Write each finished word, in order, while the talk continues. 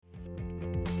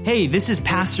Hey, this is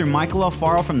Pastor Michael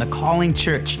Alfaro from the Calling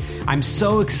Church. I'm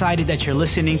so excited that you're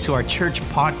listening to our church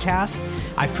podcast.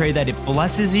 I pray that it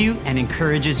blesses you and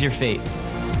encourages your faith.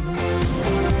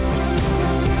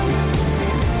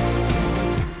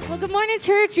 Well, good morning,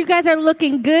 church. You guys are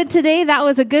looking good today. That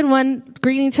was a good one.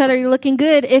 Greeting each other, you're looking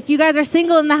good. If you guys are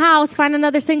single in the house, find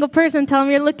another single person, tell them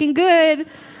you're looking good.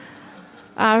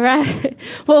 All right.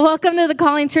 Well, welcome to the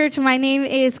Calling Church. My name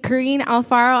is Corinne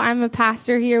Alfaro. I'm a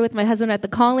pastor here with my husband at the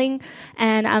Calling,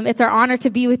 and it's our honor to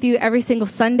be with you every single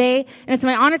Sunday. And it's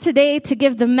my honor today to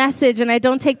give the message, and I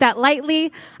don't take that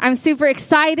lightly. I'm super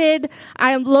excited.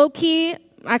 I am low-key,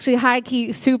 actually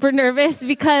high-key, super nervous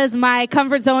because my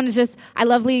comfort zone is just, I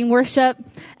love leading worship,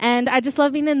 and I just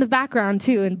love being in the background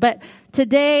too. But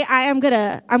today I'm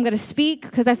gonna speak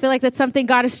because I feel like that's something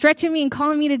God is stretching me and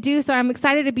calling me to do. So I'm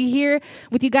excited to be here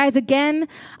with you guys again.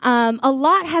 A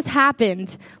lot has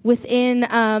happened within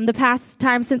the past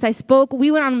time since I spoke. We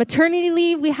went on maternity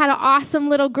leave. We had an awesome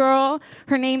little girl.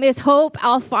 Her name is Hope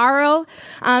Alfaro.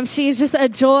 She's just a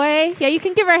joy. Yeah, you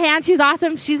can give her a hand. She's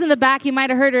awesome. She's in the back. You might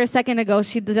have heard her a second ago.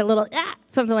 She did a little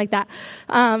something like that.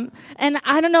 And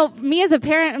I don't know, me as a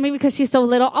parent, maybe because she's so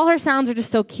little, all her sounds are just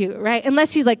so cute, right?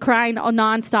 Unless she's like crying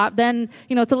nonstop, then,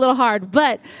 it's a little hard.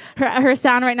 But her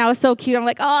sound right now is so cute. I'm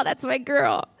like, oh, that's my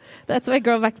girl. That's my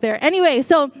girl back there. Anyway,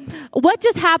 so what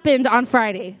just happened on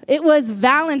Friday? It was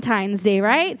Valentine's Day,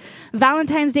 right?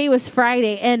 Valentine's Day was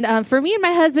Friday. And for me and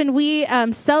my husband, we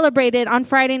celebrated on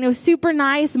Friday, and it was super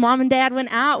nice. Mom and Dad went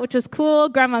out, which was cool.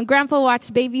 Grandma and Grandpa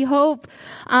watched Baby Hope.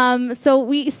 So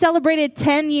we celebrated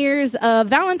 10 years of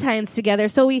Valentine's together.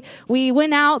 So we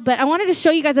went out, but I wanted to show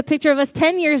you guys a picture of us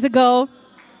 10 years ago.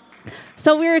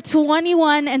 So we were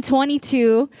 21 and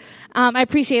 22. I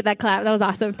appreciate that clap. That was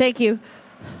awesome. Thank you.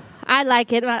 I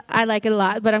like it. I like it a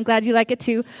lot, but I'm glad you like it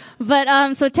too.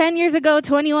 But so 10 years ago,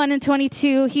 21 and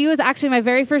 22, he was actually my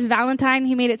very first Valentine.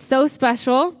 He made it so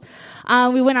special.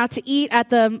 We went out to eat at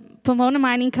the Pomona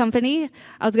Mining Company.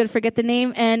 I was going to forget the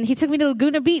name. And he took me to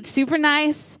Laguna Beach. Super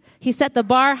nice. He set the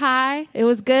bar high. It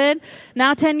was good.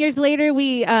 Now 10 years later,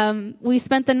 we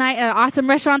spent the night at an awesome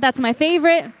restaurant. That's my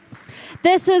favorite.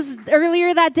 This is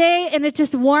earlier that day, and it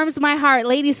just warms my heart.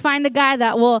 Ladies, find a guy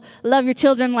that will love your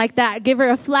children like that. Give her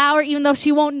a flower, even though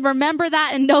she won't remember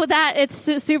that and know that. It's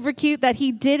super cute that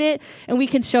he did it, and we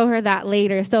can show her that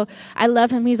later. So I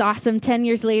love him. He's awesome. 10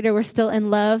 years later, we're still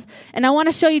in love. And I want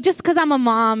to show you, just because I'm a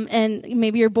mom and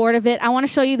maybe you're bored of it, I want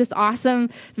to show you this awesome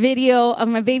video of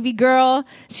my baby girl.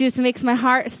 She just makes my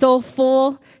heart so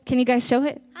full. Can you guys show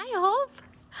it? Hi, Hope.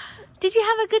 Did you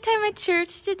have a good time at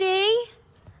church today?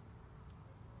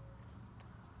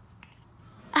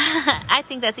 I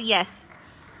think that's a yes.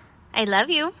 I love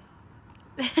you.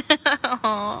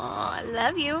 I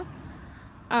love you.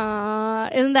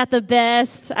 Isn't that the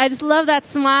best? I just love that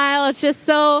smile. It's just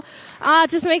so, it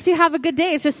just makes you have a good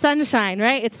day. It's just sunshine,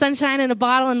 right? It's sunshine in a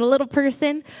bottle and a little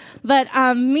person. But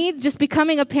me just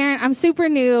becoming a parent, I'm super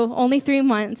new, only 3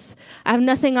 months. I have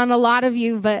nothing on a lot of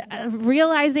you, but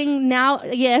realizing now,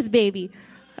 yes, baby.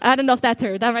 I don't know if that's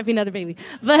her. That might be another baby.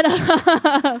 But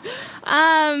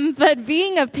but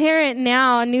being a parent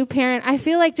now, a new parent, I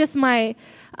feel like just my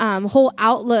whole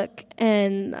outlook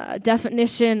and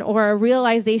definition or a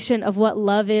realization of what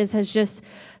love is has just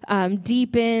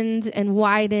deepened and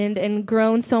widened and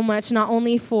grown so much, not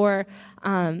only for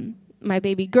my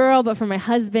baby girl, but for my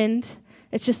husband.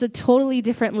 It's just a totally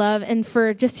different love, and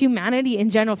for just humanity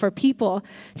in general, for people,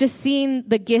 just seeing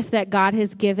the gift that God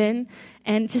has given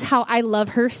and just how I love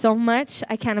her so much.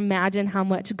 I can't imagine how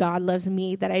much God loves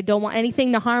me, that I don't want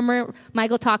anything to harm her.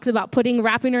 Michael talks about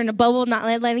wrapping her in a bubble, not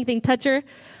let anything touch her.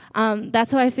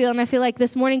 That's how I feel. And I feel like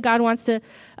this morning God wants to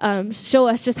show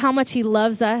us just how much he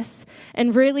loves us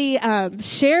and really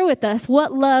share with us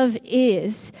what love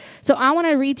is. So I want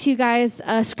to read to you guys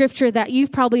a scripture that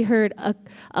you've probably heard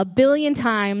a billion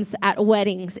times at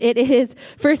weddings. It is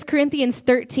 1 Corinthians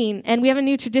 13. And we have a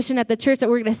new tradition at the church that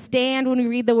we're going to stand when we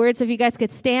read the words. So if you guys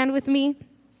could stand with me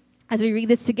as we read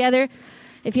this together.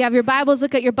 If you have your Bibles,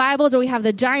 look at your Bibles, or we have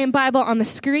the giant Bible on the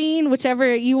screen.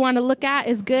 Whichever you want to look at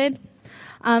is good.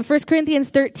 1 Corinthians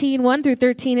 13, 1 through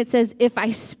 13, it says, "If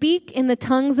I speak in the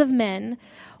tongues of men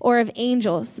or of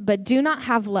angels, but do not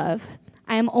have love,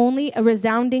 I am only a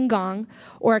resounding gong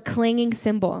or a clanging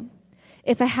cymbal.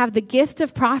 If I have the gift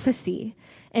of prophecy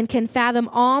and can fathom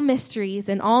all mysteries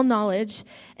and all knowledge,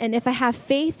 and if I have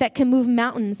faith that can move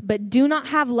mountains, but do not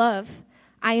have love,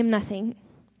 I am nothing.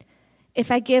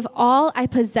 If I give all I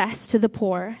possess to the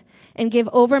poor and give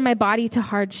over my body to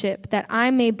hardship, that I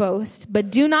may boast, but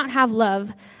do not have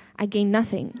love, I gain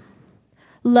nothing.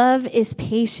 Love is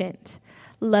patient.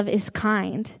 Love is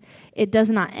kind. It does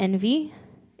not envy.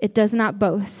 It does not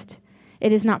boast.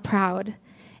 It is not proud.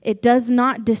 It does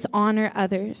not dishonor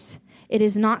others. It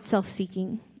is not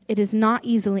self-seeking. It is not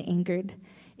easily angered.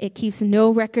 It keeps no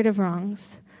record of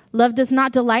wrongs. Love does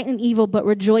not delight in evil, but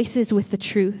rejoices with the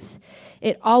truth.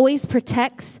 It always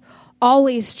protects,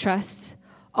 always trusts,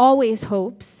 always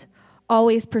hopes,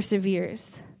 always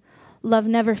perseveres. Love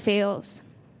never fails.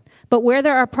 But where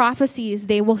there are prophecies,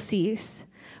 they will cease.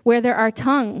 Where there are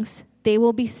tongues, they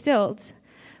will be stilled.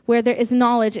 Where there is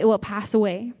knowledge, it will pass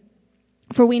away.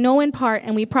 For we know in part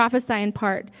and we prophesy in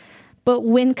part. But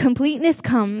when completeness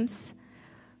comes,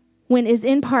 what is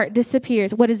in part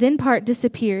disappears.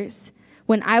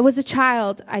 When I was a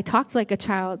child, I talked like a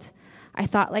child. I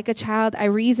thought like a child. I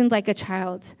reasoned like a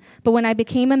child. But when I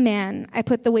became a man, I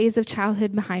put the ways of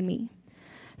childhood behind me.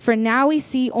 For now we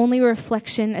see only a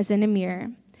reflection as in a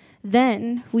mirror.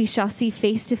 Then we shall see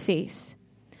face to face.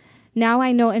 Now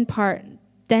I know in part,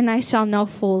 then I shall know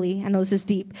fully. I know this is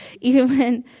deep.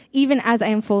 Even as I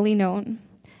am fully known.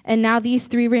 And now these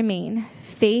three remain,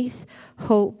 faith,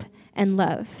 hope, and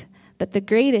love. But the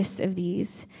greatest of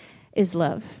these is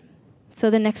love. So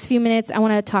the next few minutes, I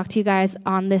want to talk to you guys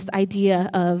on this idea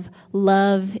of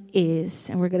love is.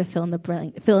 And we're going to fill in the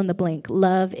blank.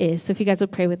 Love is. So if you guys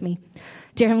would pray with me.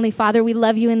 Dear Heavenly Father, we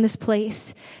love you in this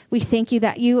place. We thank you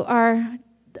that you are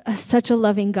such a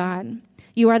loving God.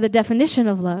 You are the definition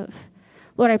of love.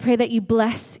 Lord, I pray that you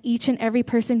bless each and every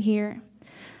person here.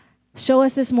 Show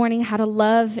us this morning how to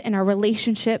love in our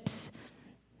relationships,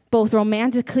 both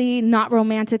romantically, not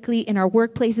romantically, in our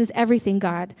workplaces, everything,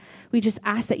 God. We just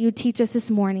ask that you teach us this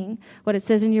morning what it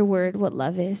says in your word, what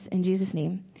love is. In Jesus'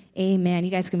 name, amen.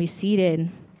 You guys can be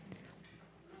seated.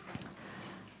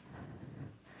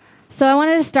 So I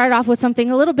wanted to start off with something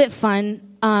a little bit fun.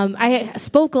 I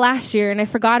spoke last year, and I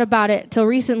forgot about it till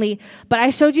recently, but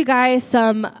I showed you guys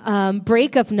some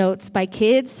breakup notes by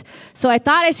kids. So I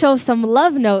thought I'd show some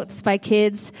love notes by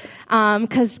kids,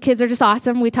 because kids are just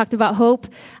awesome. We talked about hope,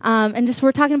 and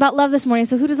we're talking about love this morning.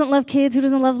 So who doesn't love kids? Who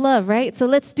doesn't love love, right? So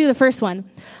let's do the first one.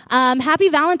 Happy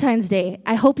Valentine's Day.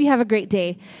 I hope you have a great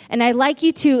day. And I'd like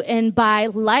you to, and by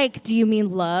like, do you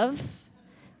mean love?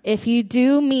 If you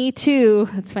do, me too.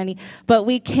 That's funny. But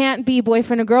we can't be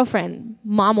boyfriend or girlfriend.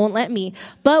 Mom won't let me.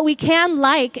 But we can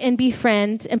like and be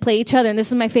friends and play each other. And this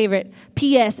is my favorite.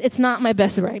 P.S. It's not my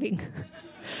best writing.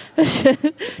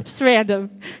 Just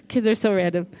random. Kids are so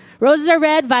random. Roses are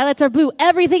red. Violets are blue.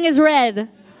 Everything is red.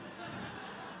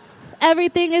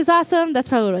 Everything is awesome. That's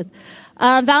probably what it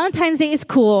was. Valentine's Day is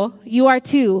cool. You are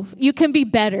too. You can be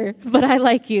better, but I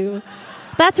like you.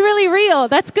 That's really real.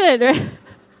 That's good, right?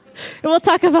 And we'll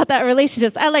talk about that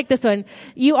relationships. I like this one.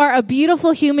 You are a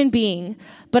beautiful human being,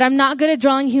 but I'm not good at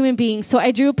drawing human beings, so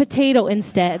I drew a potato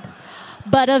instead.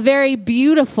 But a very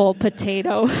beautiful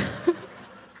potato.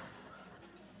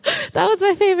 That was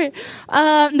my favorite.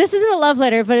 This isn't a love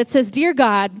letter, but it says, Dear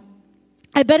God,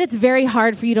 I bet it's very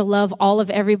hard for you to love all of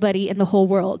everybody in the whole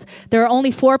world. There are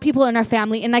only 4 people in our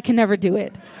family, and I can never do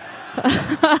it.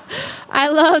 I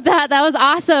love that. That was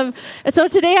awesome. And so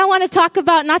today I want to talk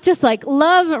about not just like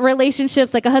love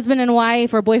relationships, like a husband and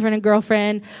wife or boyfriend and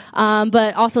girlfriend,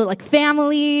 but also like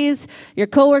families, your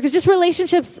coworkers, just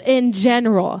relationships in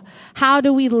general. How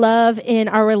do we love in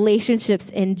our relationships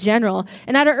in general?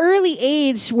 And at an early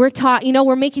age, we're taught,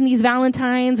 we're making these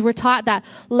Valentines. We're taught that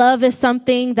love is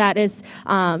something that is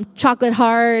chocolate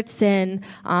hearts and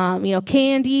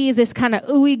candies, this kind of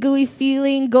ooey gooey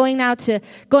feeling, going out to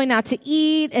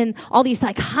eat, and all these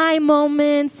like high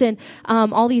moments and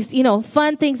all these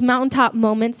fun things, mountaintop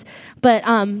moments. But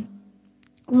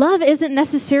love isn't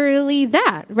necessarily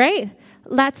that, right?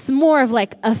 That's more of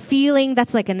like a feeling.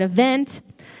 That's like an event.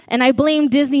 And I blame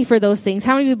Disney for those things.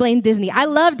 How many of you blame Disney? I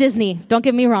love Disney. Don't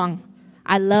get me wrong.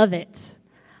 I love it.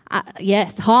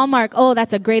 Yes, Hallmark. Oh,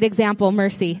 that's a great example,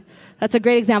 Mercy. That's a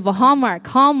great example.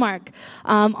 Hallmark,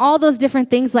 all those different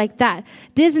things like that.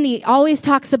 Disney always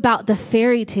talks about the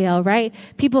fairy tale, right?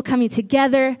 People coming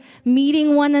together,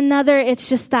 meeting one another. It's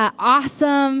just that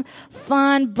awesome,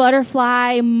 fun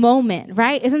butterfly moment,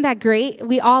 right? Isn't that great?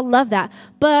 We all love that.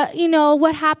 But,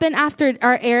 what happened after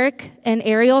are Eric and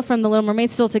Ariel from The Little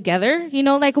Mermaid still together?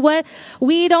 What?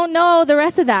 We don't know the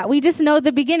rest of that. We just know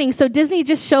the beginning. So Disney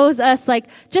just shows us like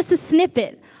just a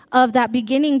snippet of that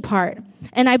beginning part.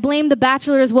 And I blame The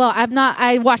Bachelor as well.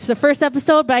 I watched the first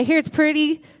episode, but I hear it's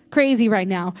pretty crazy right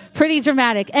now. Pretty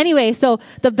dramatic. Anyway, so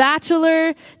The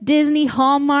Bachelor, Disney,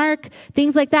 Hallmark,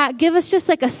 things like that give us just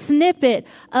like a snippet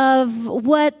of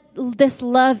what this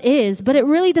love is, but it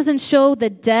really doesn't show the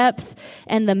depth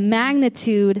and the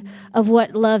magnitude of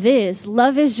what love is.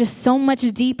 Love is just so much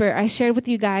deeper. I shared with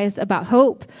you guys about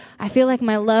hope. I feel like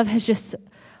my love has just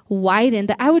widened,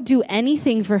 that I would do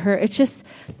anything for her. It's just,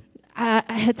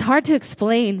 it's hard to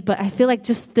explain, but I feel like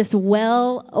just this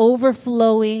well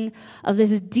overflowing of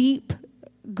this deep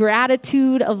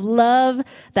gratitude of love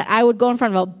that I would go in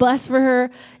front of a bus for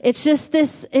her. It's just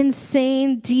this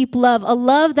insane deep love, a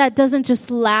love that doesn't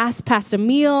just last past a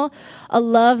meal, a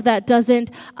love that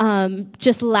doesn't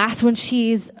just last when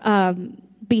she's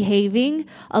behaving,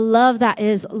 a love that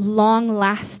is long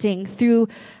lasting through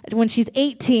when she's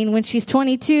 18, when she's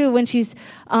 22, when she's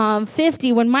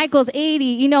 50, when Michael's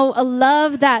 80, a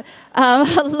love that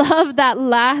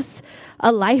lasts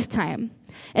a lifetime.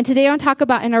 And today I want to talk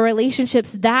about in our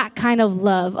relationships, that kind of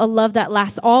love, a love that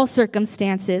lasts all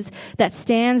circumstances, that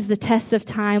stands the test of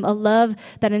time, a love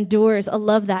that endures, a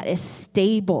love that is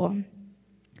stable.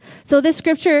 So this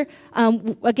scripture,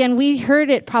 again, we heard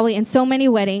it probably in so many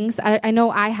weddings. I know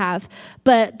I have.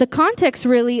 But the context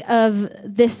really of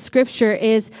this scripture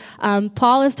is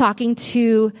Paul is talking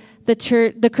to the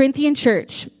church, the Corinthian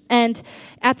church. And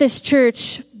at this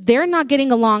church, they're not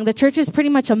getting along. The church is pretty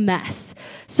much a mess.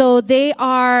 So they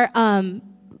are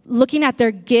looking at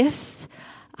their gifts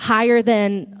higher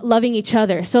than loving each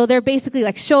other. So they're basically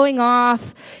like showing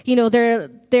off.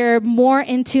 They're more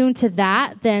in tune to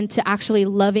that than to actually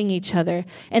loving each other.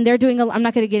 And they're doing, I'm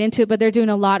not going to get into it, but they're doing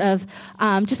a lot of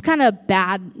just kind of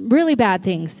really bad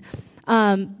things.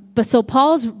 But so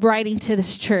Paul's writing to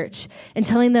this church and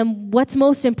telling them what's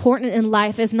most important in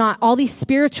life is not all these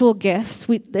spiritual gifts.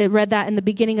 We read that in the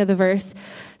beginning of the verse,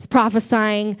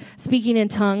 prophesying, speaking in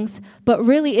tongues. But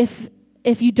really,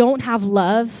 if you don't have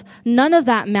love, none of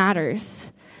that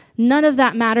matters. None of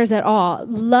that matters at all.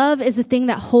 Love is the thing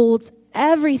that holds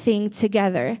everything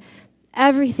together.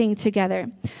 Everything together.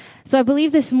 So I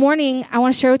believe this morning, I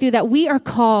want to share with you that we are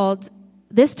called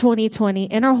this 2020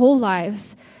 in our whole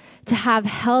lives to have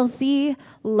healthy,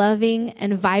 loving,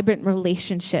 and vibrant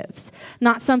relationships.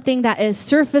 Not something that is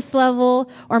surface level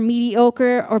or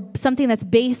mediocre or something that's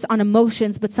based on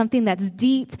emotions, but something that's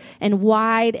deep and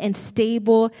wide and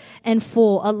stable and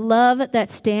full. A love that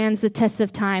stands the test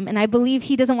of time. And I believe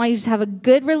he doesn't want you to just have a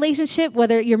good relationship,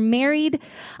 whether you're married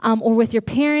or with your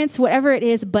parents, whatever it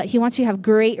is, but he wants you to have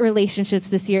great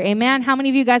relationships this year. Amen? How many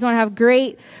of you guys want to have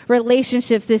great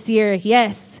relationships this year?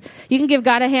 Yes. You can give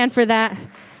God a hand for that.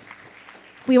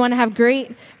 We want to have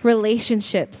great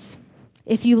relationships.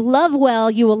 If you love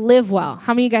well, you will live well.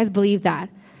 How many of you guys believe that?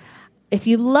 If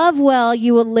you love well,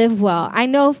 you will live well. I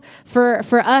know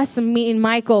for us, me and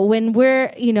Michael, when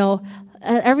we're,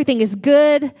 everything is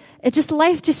good,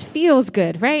 life just feels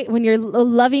good, right? When you're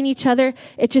loving each other,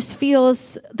 it just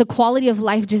feels, the quality of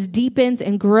life just deepens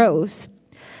and grows.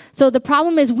 So the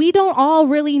problem is we don't all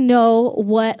really know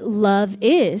what love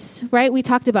is, right? We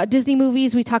talked about Disney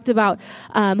movies. We talked about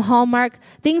Hallmark.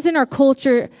 Things in our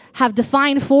culture have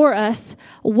defined for us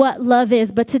what love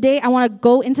is. But today I want to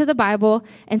go into the Bible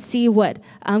and see what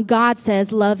God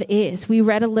says love is. We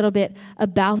read a little bit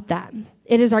about that.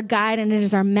 It is our guide and it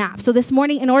is our map. So this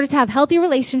morning, in order to have healthy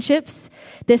relationships,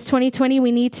 this 2020,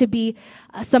 we need to be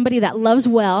somebody that loves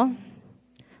well.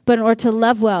 But in order to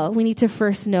love well, we need to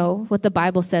first know what the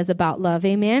Bible says about love.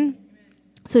 Amen?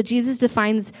 So Jesus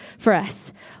defines for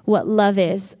us what love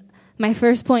is. My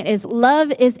first point is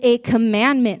love is a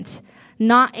commandment,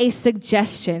 not a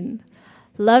suggestion.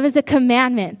 Love is a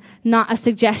commandment, not a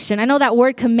suggestion. I know that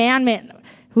word commandment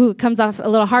comes off a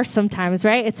little harsh sometimes,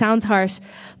 right? It sounds harsh.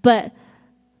 But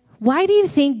why do you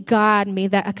think God made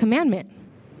that a commandment?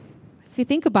 If you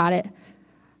think about it,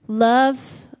 love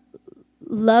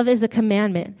is a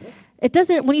commandment. It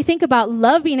doesn't, when you think about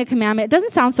love being a commandment, it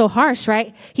doesn't sound so harsh,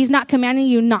 right? He's not commanding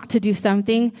you not to do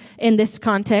something in this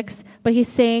context, but he's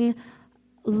saying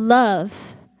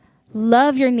love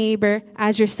your neighbor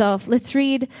as yourself. Let's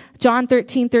read John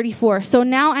 13:34. So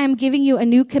now I am giving you a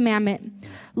new commandment.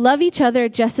 Love each other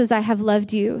just as I have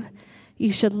loved you.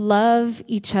 You should love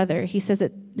each other. He says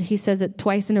it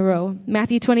twice in a row.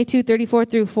 Matthew 22:34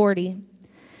 through 40.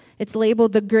 It's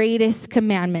labeled the greatest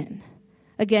commandment.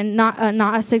 Again, not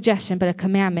a suggestion, but a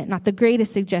commandment, not the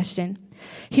greatest suggestion.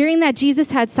 Hearing that Jesus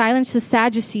had silenced the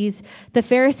Sadducees, the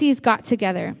Pharisees got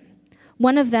together.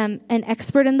 One of them, an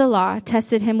expert in the law,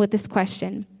 tested him with this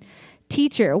question.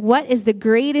 Teacher, what is the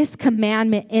greatest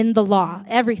commandment in the law?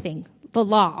 Everything, the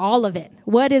law, all of it.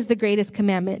 What is the greatest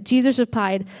commandment? Jesus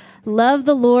replied, love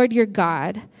the Lord your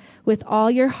God with all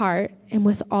your heart and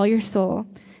with all your soul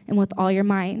and with all your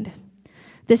mind.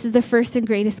 This is the first and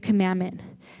greatest commandment.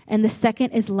 And the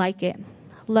second is like it.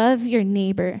 Love your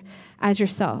neighbor as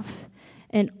yourself.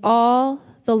 And all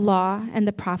the the law and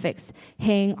the prophets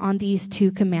hang on these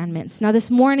 2 commandments. Now this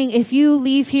morning, if you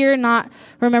leave here not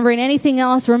remembering anything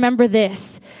else, remember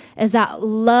this, is that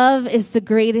love is the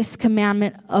greatest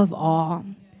commandment of all.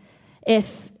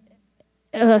 If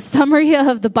a summary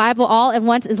of the Bible all at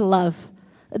once is love.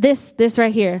 This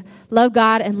right here. Love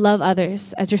God and love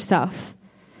others as yourself.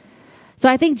 So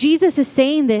I think Jesus is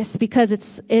saying this because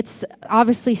it's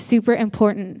obviously super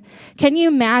important. Can you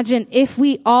imagine if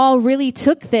we all really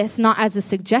took this not as a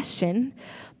suggestion,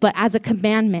 but as a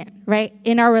commandment, right?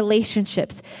 In our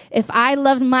relationships. If I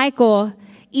loved Michael,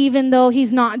 even though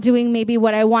he's not doing maybe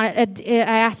what I wanted,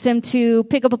 I asked him to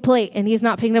pick up a plate and he's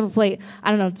not picking up a plate. I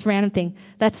don't know, it's a random thing.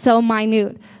 That's so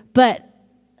minute. But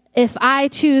if I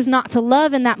choose not to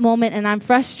love in that moment and I'm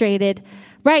frustrated,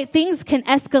 right, things can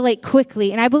escalate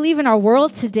quickly. And I believe in our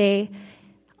world today,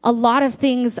 a lot of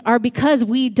things are because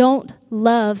we don't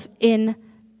love in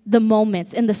the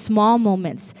moments, in the small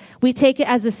moments. We take it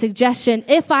as a suggestion.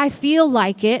 If I feel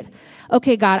like it,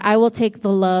 okay, God, I will take the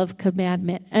love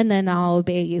commandment and then I'll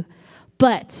obey you.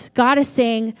 But God is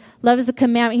saying love is a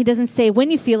commandment. He doesn't say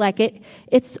when you feel like it.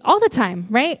 It's all the time,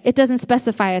 right? It doesn't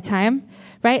specify a time,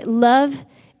 right? Love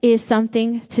is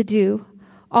something to do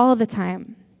all the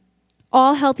time.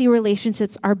 All healthy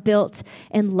relationships are built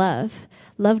in love.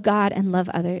 Love God and love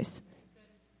others.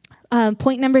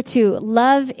 Point number 2,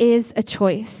 love is a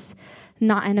choice,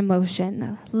 not an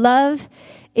emotion. Love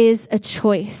is a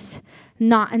choice,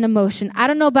 not an emotion. I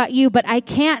don't know about you, but I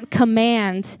can't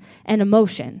command an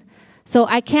emotion. So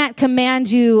I can't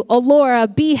command you, oh, Laura,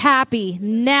 be happy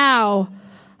now.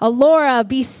 Oh, Laura,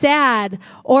 be sad.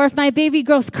 Or if my baby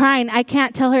girl's crying, I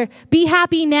can't tell her, be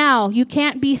happy now. You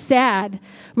can't be sad,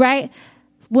 right?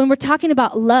 When we're talking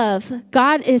about love,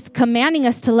 God is commanding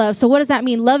us to love. So what does that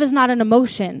mean? Love is not an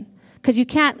emotion because you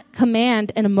can't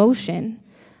command an emotion.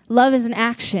 Love is an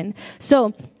action.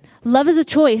 So love is a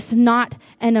choice, not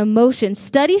an emotion.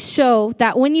 Studies show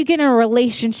that when you get in a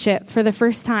relationship for the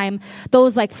first time,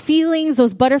 those like feelings,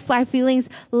 those butterfly feelings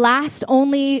last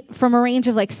only from a range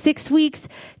of like 6 weeks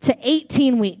to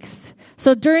 18 weeks.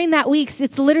 So during that weeks,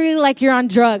 it's literally like you're on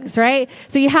drugs, right?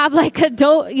 So you have like your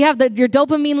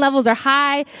dopamine levels are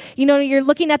high. You know, you're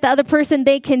looking at the other person.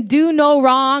 They can do no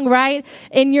wrong, right?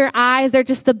 In your eyes, they're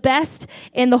just the best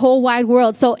in the whole wide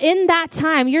world. So in that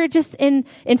time, you're just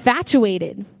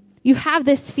infatuated. You have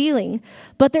this feeling.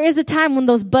 But there is a time when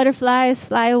those butterflies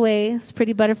fly away. Those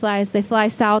pretty butterflies, they fly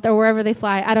south or wherever they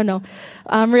fly. I don't know.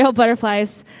 Real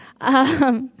butterflies.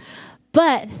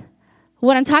 But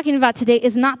what I'm talking about today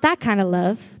is not that kind of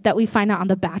love that we find out on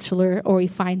The Bachelor or we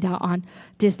find out on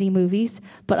Disney movies,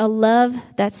 but a love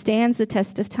that stands the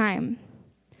test of time.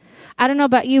 I don't know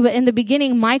about you, but in the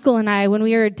beginning, Michael and I, when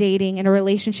we were dating in a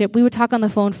relationship, we would talk on the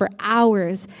phone for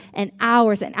hours and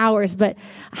hours and hours. But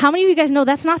how many of you guys know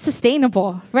that's not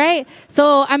sustainable, right?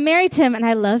 So I'm married to him and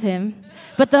I love him.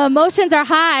 But the emotions are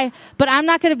high, but I'm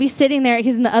not going to be sitting there.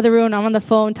 He's in the other room and I'm on the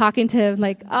phone talking to him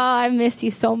like, oh, I miss you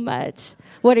so much.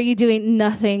 What are you doing?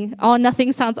 Nothing. Oh,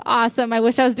 nothing sounds awesome. I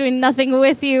wish I was doing nothing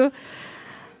with you.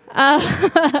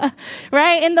 Right?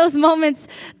 In those moments,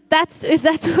 that's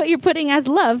what you're putting as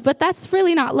love, but that's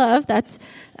really not love. That's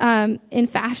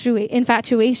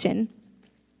infatuation.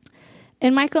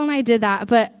 And Michael and I did that,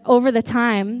 but over the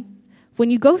time, when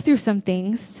you go through some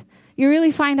things, you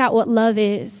really find out what love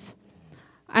is.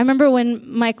 I remember when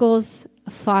Michael's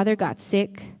father got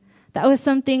sick, that was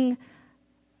something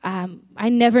I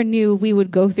never knew we would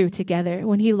go through together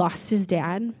when he lost his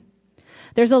dad.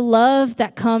 There's a love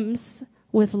that comes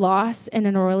with loss and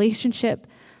in a relationship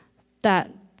that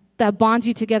bonds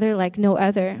you together like no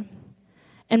other.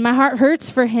 And my heart hurts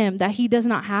for him that he does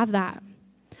not have that.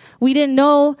 We didn't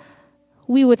know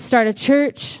we would start a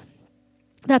church.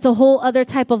 That's a whole other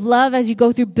type of love as you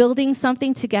go through building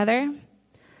something together.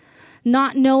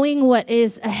 Not knowing what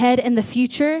is ahead in the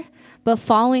future, but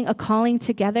following a calling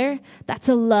together, that's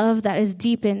a love that is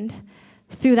deepened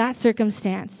through that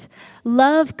circumstance.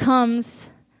 Love comes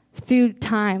through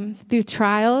time, through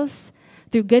trials,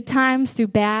 through good times, through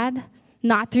bad,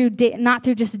 not through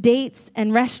just dates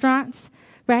and restaurants,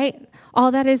 right?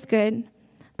 All that is good.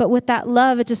 But with that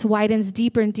love, it just widens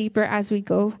deeper and deeper as we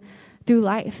go through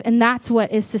life. And that's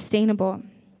what is sustainable.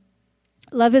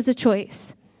 Love is a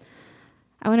choice.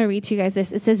 I want to read to you guys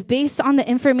this. It says, based on the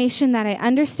information that I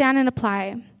understand and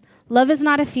apply, love is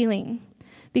not a feeling.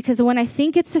 Because when I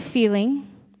think it's a feeling,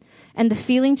 and the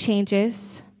feeling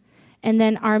changes, and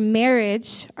then our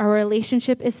marriage, our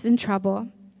relationship is in trouble,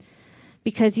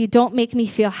 because you don't make me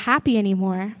feel happy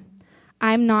anymore,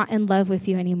 I'm not in love with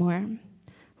you anymore.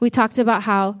 We talked about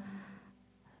how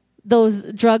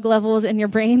those drug levels in your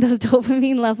brain, those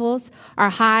dopamine levels,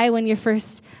 are high when you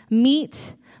first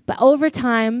meet, But over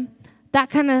time, that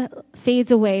kind of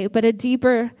fades away, but a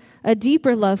deeper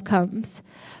love comes.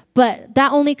 But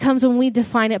that only comes when we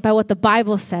define it by what the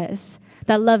Bible says,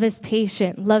 that love is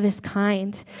patient, love is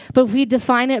kind. But if we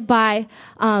define it by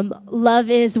love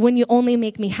is when you only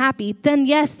make me happy, then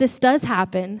yes, this does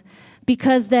happen,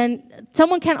 because then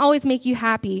someone can't always make you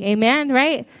happy. Amen,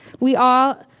 right? We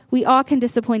all can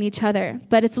disappoint each other,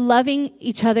 but it's loving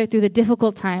each other through the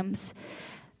difficult times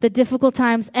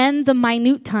and the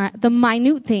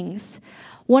minute things.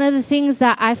 One of the things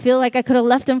that I feel like I could have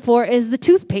left him for is the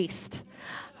toothpaste.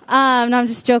 No, I'm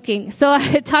just joking. So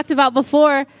I talked about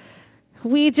before,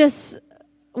 we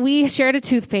shared a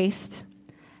toothpaste,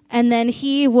 and then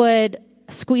he would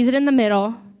squeeze it in the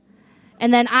middle,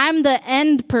 and then I'm the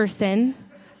end person,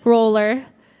 roller,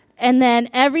 and then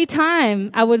every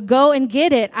time I would go and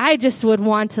get it, I just would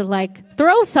want to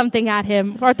throw something at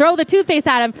him or throw the toothpaste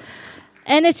at him.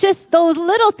 And it's just those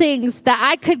little things that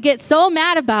I could get so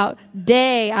mad about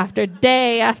day after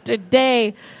day after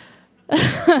day.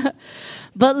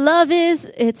 But love is,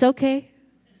 it's okay.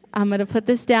 I'm going to put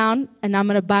this down and I'm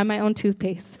going to buy my own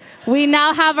toothpaste. We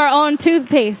now have our own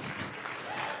toothpaste.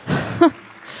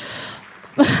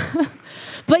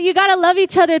 But you got to love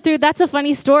each other through, that's a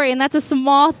funny story and that's a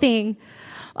small thing.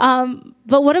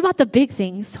 But what about the big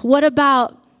things? What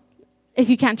about if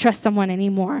you can't trust someone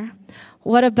anymore?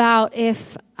 What about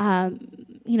if,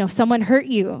 someone hurt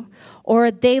you or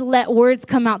they let words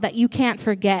come out that you can't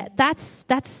forget? That's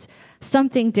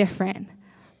something different,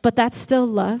 but that's still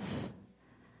love.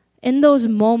 In those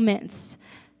moments,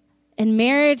 in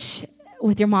marriage,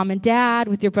 with your mom and dad,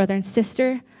 with your brother and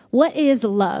sister, what is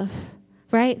love,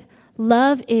 right?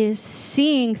 Love is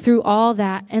seeing through all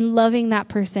that and loving that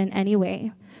person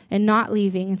anyway and not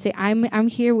leaving and say, I'm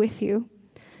here with you.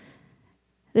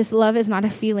 This love is not a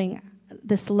feeling.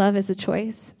 This love is a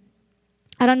choice.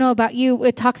 I don't know about you.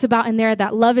 It talks about in there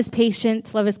that love is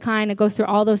patient, love is kind. It goes through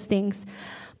all those things.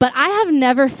 But I have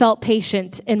never felt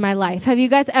patient in my life. Have you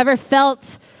guys ever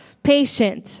felt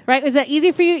patient, right? Was that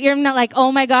easy for you? You're not like,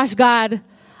 oh my gosh, God,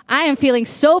 I am feeling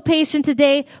so patient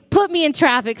today. Put me in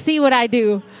traffic. See what I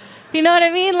do. You know what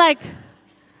I mean?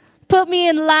 Put me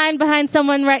in line behind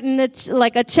someone writing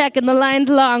a check and the line's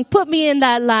long. Put me in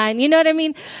that line. You know what I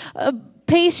mean?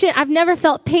 Patient. I've never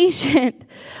felt patient.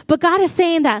 But God is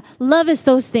saying that love is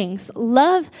those things.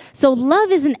 Love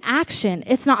is an action.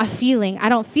 It's not a feeling. I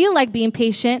don't feel like being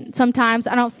patient sometimes.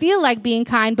 I don't feel like being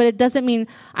kind, but it doesn't mean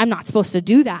I'm not supposed to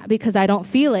do that because I don't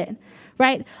feel it,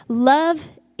 right? Love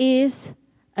is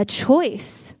a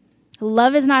choice.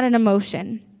 Love is not an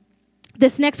emotion.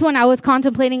 This next one, I was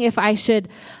contemplating if I should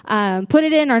put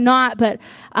it in or not, but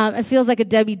it feels like a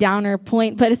Debbie Downer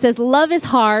point. But it says, love is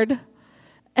hard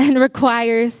and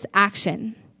requires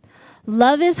action.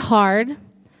 Love is hard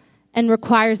and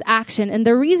requires action. And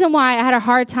the reason why I had a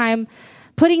hard time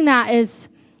putting that is,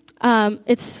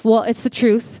 it's the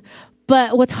truth.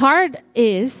 But what's hard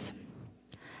is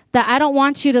that I don't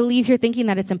want you to leave here thinking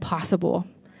that it's impossible.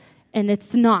 And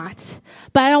it's not.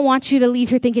 But I don't want you to leave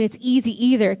here thinking it's easy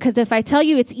either. Because if I tell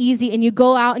you it's easy and you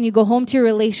go out and you go home to your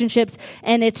relationships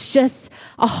and it's just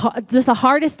the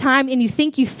hardest time and you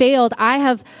think you failed, I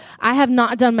have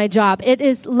not done my job.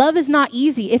 Love is not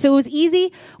easy. If it was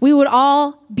easy, we would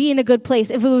all be in a good place.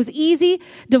 If it was easy,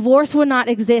 divorce would not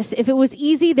exist. If it was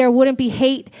easy, there wouldn't be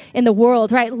hate in the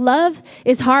world, right? Love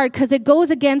is hard because it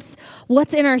goes against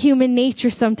what's in our human nature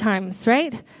sometimes,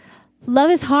 right?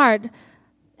 Love is hard.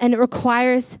 And it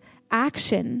requires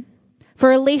action. For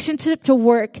a relationship to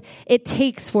work, it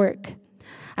takes work.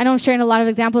 I know I'm sharing a lot of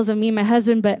examples of me and my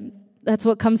husband, but that's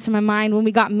what comes to my mind. When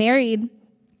we got married,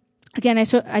 again,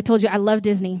 I told you I love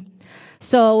Disney.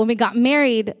 So when we got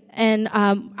married, and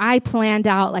I planned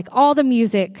out all the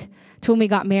music to when we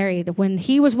got married. When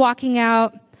he was walking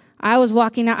out, I was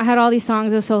walking out. I had all these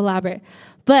songs. It was so elaborate.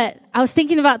 But I was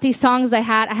thinking about these songs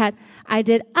I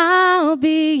did, I'll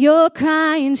be your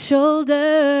crying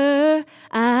shoulder.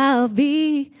 I'll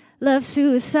be love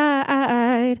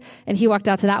suicide. And he walked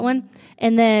out to that one.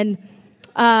 And then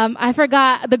I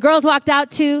forgot, the girls walked out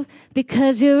to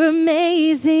Because You're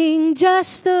Amazing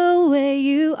Just the Way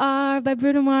You Are by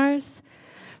Bruno Mars.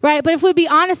 Right? But if we'd be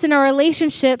honest in our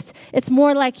relationships, it's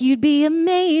more like you'd be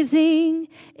amazing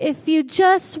if you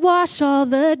just wash all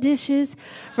the dishes.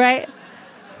 Right?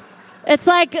 It's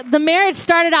like the marriage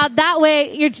started out that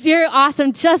way. You're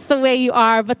awesome just the way you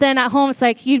are. But then at home, it's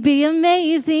like, you'd be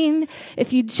amazing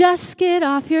if you just get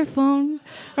off your phone.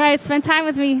 Right? Spend time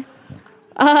with me.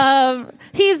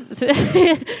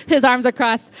 His arms are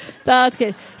crossed. No, that's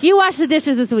good. You washed the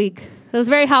dishes this week. It was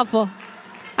very helpful.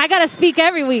 I got to speak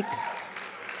every week.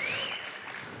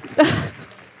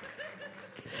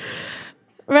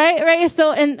 Right.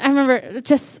 So, and I remember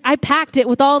I packed it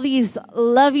with all these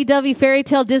lovey-dovey fairy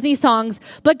tale Disney songs.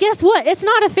 But guess what? It's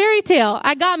not a fairy tale.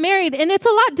 I got married, and it's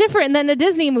a lot different than a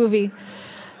Disney movie.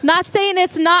 Not saying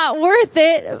it's not worth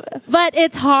it, but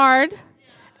it's hard,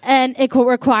 and it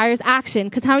requires action.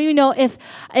 Because how do you know if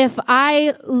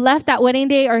I left that wedding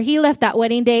day or he left that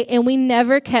wedding day and we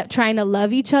never kept trying to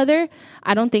love each other,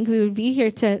 I don't think we would be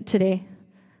here today,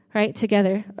 right?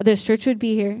 Together. This church would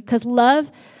be here. Because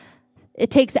love, it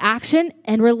takes action,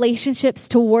 and relationships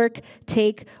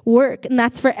take work. And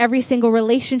that's for every single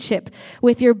relationship.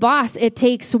 With your boss, it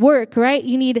takes work, right?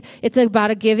 It's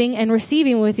about a giving and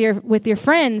receiving with your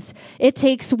friends. It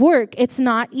takes work. It's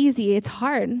not easy. It's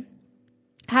hard.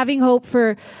 Having hope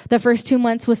for the first 2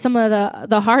 months was some of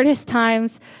the hardest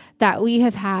times that we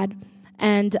have had.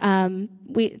 And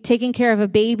taking care of a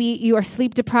baby, you are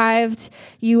sleep deprived.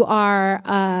 You're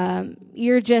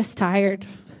just tired.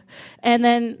 And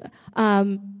then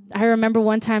I remember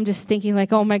one time just thinking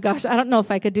like, oh my gosh, I don't know if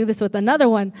I could do this with another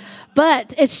one.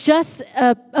 But it's just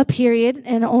a period,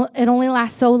 and it only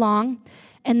lasts so long.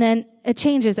 And then it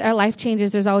changes. Our life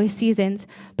changes. There's always seasons.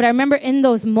 But I remember in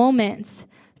those moments,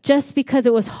 just because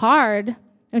it was hard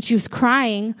and she was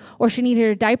crying or she needed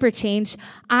her diaper changed,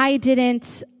 I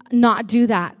didn't not do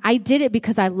that. I did it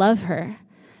because I love her.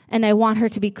 And I want her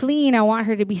to be clean. I want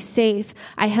her to be safe.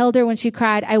 I held her when she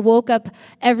cried. I woke up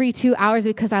every 2 hours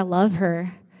because I love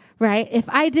her, right? If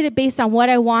I did it based on what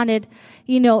I wanted,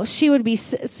 she would be,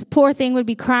 poor thing would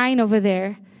be crying over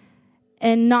there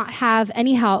and not have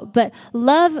any help. But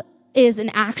love is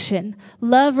an action.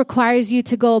 Love requires you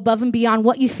to go above and beyond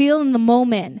what you feel in the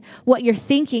moment, what you're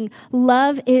thinking.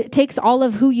 Love, it takes all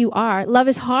of who you are. Love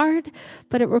is hard,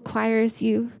 but it requires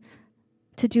you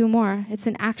to do more. It's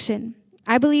an action.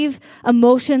 I believe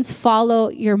emotions follow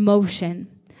your motion.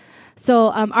 So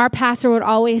our pastor would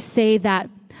always say that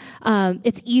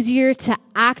it's easier to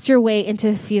act your way into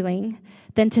a feeling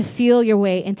than to feel your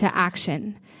way into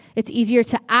action. It's easier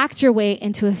to act your way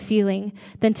into a feeling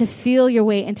than to feel your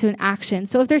way into an action.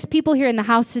 So if there's people here in the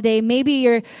house today, maybe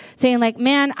you're saying like,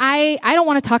 man, I don't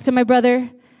want to talk to my brother.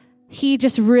 He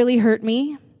just really hurt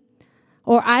me.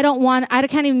 Or I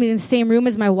can't even be in the same room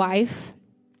as my wife.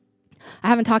 I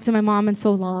haven't talked to my mom in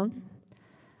so long.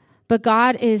 But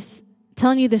God is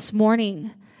telling you this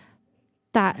morning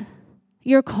that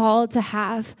you're called to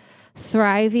have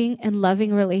thriving and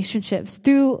loving relationships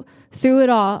through it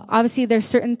all. Obviously, there's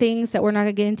certain things that we're not going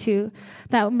to get into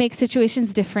that make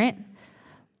situations different.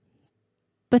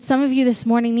 But some of you this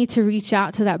morning need to reach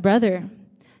out to that brother.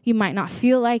 You might not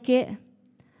feel like it.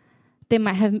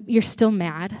 You're still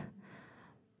mad.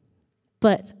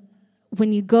 But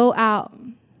when you go out,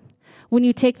 when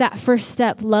you take that first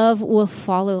step, love will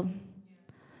follow.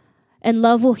 And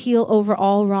love will heal over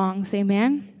all wrongs.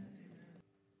 Amen?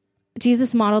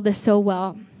 Jesus modeled this so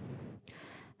well.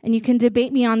 And you can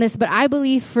debate me on this, but I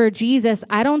believe for Jesus,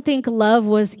 I don't think love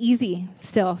was easy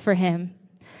still for him.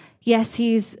 Yes,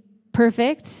 he's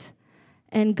perfect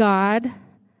and God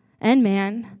and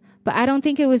man, but I don't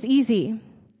think it was easy.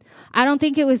 I don't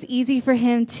think it was easy for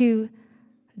him to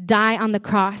die on the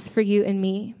cross for you and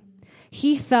me.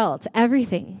 He felt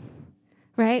everything,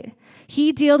 right?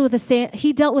 He dealt with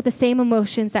the same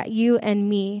emotions that you and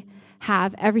me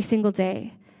have every single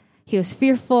day. He was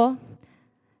fearful.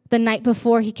 The night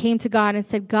before, he came to God and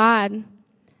said, God,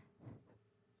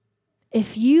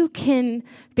 if you can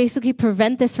basically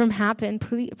prevent this from happening,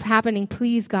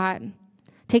 please, God,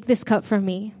 take this cup from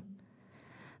me.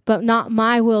 But not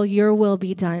my will, your will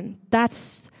be done.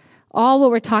 That's all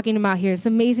what we're talking about here. It's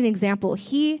an amazing example.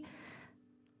 He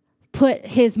put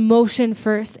his motion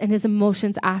first and his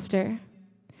emotions after.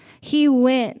 He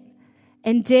went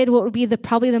and did what would be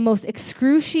probably the most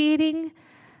excruciating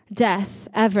death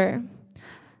ever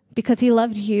because he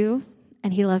loved you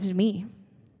and he loved me.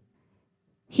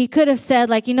 He could have said,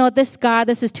 like, you know what, this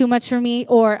is too much for me,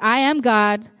 or I am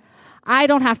God. I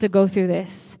don't have to go through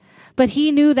this. But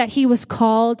he knew that he was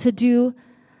called to do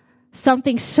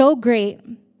something so great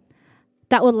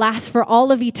that would last for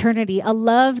all of eternity, a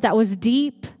love that was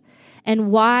deep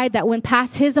and wide, that went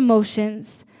past his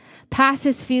emotions, past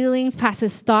his feelings, past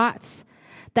his thoughts,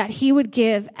 that he would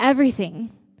give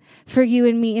everything for you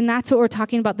and me. And that's what we're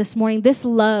talking about this morning, this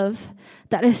love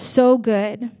that is so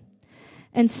good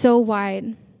and so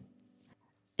wide.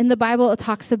 In the Bible, it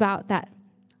talks about that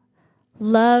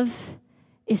love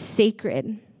is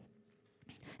sacred.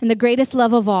 And the greatest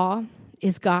love of all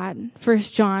is God. 1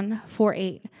 John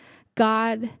 4:8.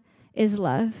 God is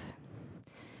love.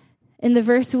 In the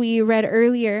verse we read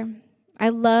earlier, I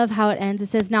love how it ends. It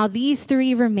says, now these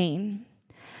three remain,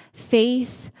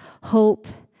 faith, hope,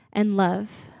 and love.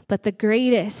 But the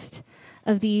greatest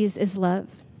of these is love.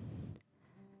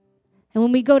 And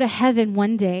when we go to heaven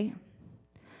one day,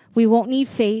 we won't need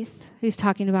faith, he's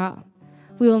talking about.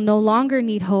 We will no longer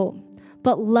need hope,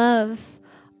 but love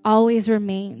always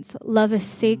remains. Love is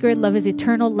sacred. Love is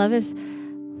eternal. Love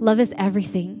is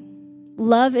everything.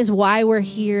 Love is why we're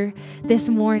here this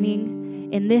morning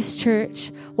in this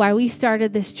church, why we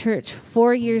started this church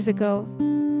 4 years ago.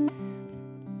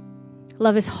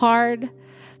 Love is hard,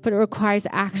 but it requires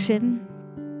action,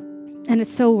 and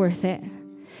it's so worth it.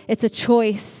 It's a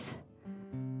choice.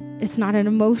 It's not an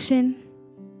emotion.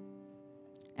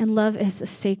 And love is a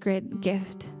sacred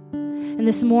gift. And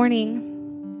this morning,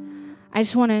 I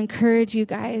just want to encourage you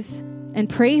guys and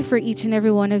pray for each and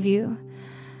every one of you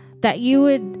that you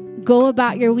would go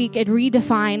about your week and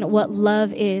redefine what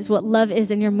love is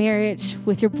in your marriage,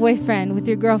 with your boyfriend, with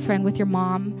your girlfriend, with your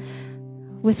mom,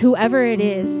 with whoever it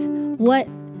is. What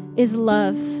is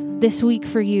love this week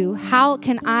for you? How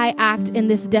can I act in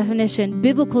this definition,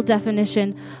 biblical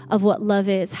definition of what love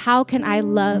is? How can I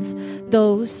love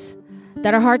those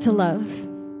that are hard to love?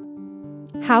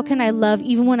 How can I love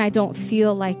even when I don't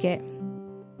feel like it?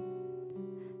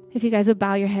 If you guys would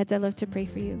bow your heads, I'd love to pray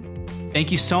for you. Thank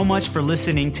you so much for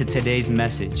listening to today's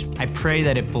message. I pray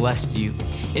that it blessed you.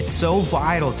 It's so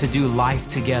vital to do life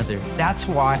together. That's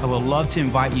why I would love to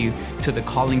invite you to the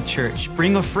Calling Church.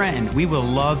 Bring a friend. We will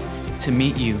love to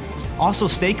meet you. Also,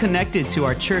 stay connected to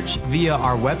our church via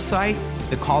our website,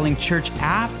 the Calling Church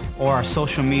app, or our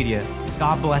social media.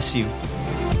 God bless you.